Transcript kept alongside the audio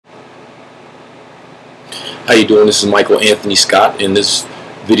How you doing? This is Michael Anthony Scott, and this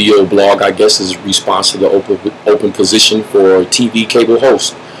video blog, I guess, is a response to the open position for TV cable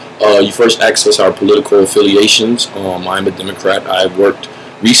host. You first access our political affiliations. I'm a Democrat. I've worked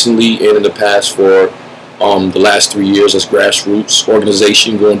recently and in the past for the last 3 years as grassroots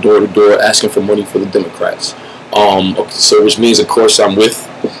organization, going door to door asking for money for the Democrats. So which means, of course, I'm with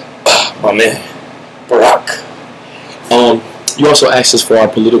my man Barack. You also access for our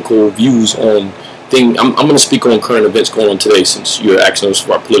political views on thing. I'm going to speak on current events going on today, since you're asking us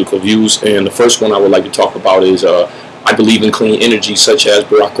for our political views. And the first one I would like to talk about is I believe in clean energy, such as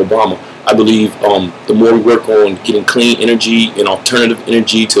Barack Obama. I believe the more we work on getting clean energy and alternative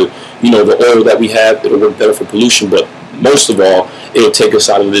energy to, the oil that we have, it'll work better for pollution. But most of all, it'll take us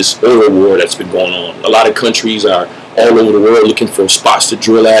out of this oil war that's been going on. A lot of countries are all over the world looking for spots to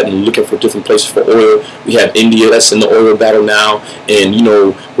drill at and looking for different places for oil. We have India that's in the oil battle now, and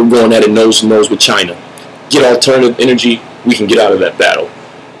we're going at it nose to nose with China. Get alternative energy, we can get out of that battle,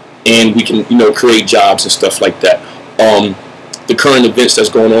 and we can create jobs and stuff like that. The current events that's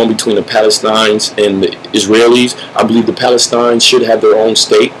going on between the Palestinians and the Israelis, I believe the Palestinians should have their own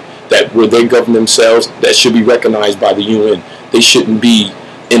state, that where they govern themselves, that should be recognized by the UN. They shouldn't be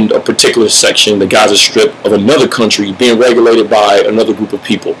in a particular section, the Gaza Strip, of another country being regulated by another group of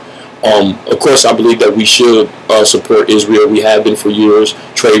people. Of course, I believe that we should support Israel. We have been for years,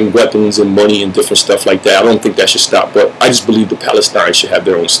 trading weapons and money and different stuff like that. I don't think that should stop, but I just believe the Palestinians should have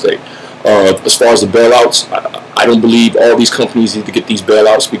their own state. As far as the bailouts, I don't believe all these companies need to get these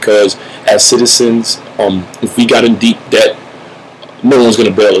bailouts, because as citizens, if we got in deep debt, no one's going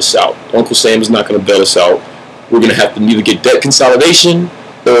to bail us out. Uncle Sam is not going to bail us out. We're going to have to either get debt consolidation,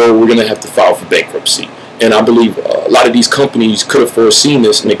 or we're going to have to file for bankruptcy. And I believe a lot of these companies could have foreseen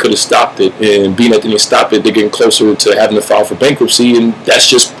this, and they could have stopped it. And being that they didn't stop it, they're getting closer to having to file for bankruptcy. And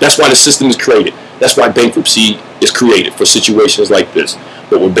that's why the system is created. That's why bankruptcy is created, for situations like this,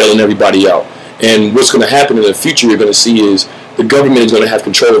 but we're bailing everybody out. And what's going to happen in the future, you're going to see, is the government is going to have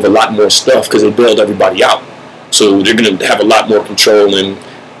control of a lot more stuff, because they bailed everybody out. So they're going to have a lot more control, and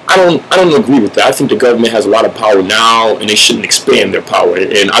I don't agree with that. I think the government has a lot of power now, and they shouldn't expand their power.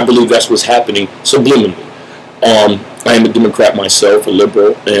 And I believe that's what's happening subliminally. I am a Democrat myself, a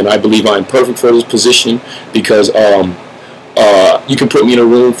liberal, and I believe I'm perfect for this position, because you can put me in a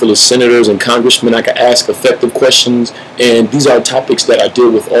room full of senators and congressmen. I can ask effective questions, and these are topics that I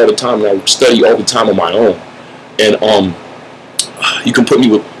deal with all the time, and I study all the time on my own. And you can put me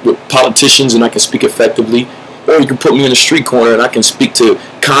with politicians, and I can speak effectively. Or you can put me in a street corner, and I can speak to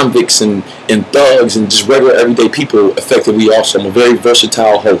convicts and thugs and just regular everyday people effectively also. I'm a very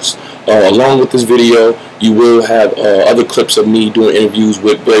versatile host. Along with this video, you will have other clips of me doing interviews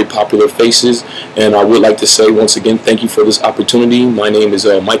with very popular faces. And I would like to say once again, thank you for this opportunity. My name is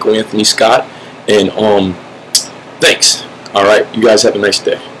Michael Anthony Scott, and thanks. All right, you guys have a nice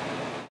day.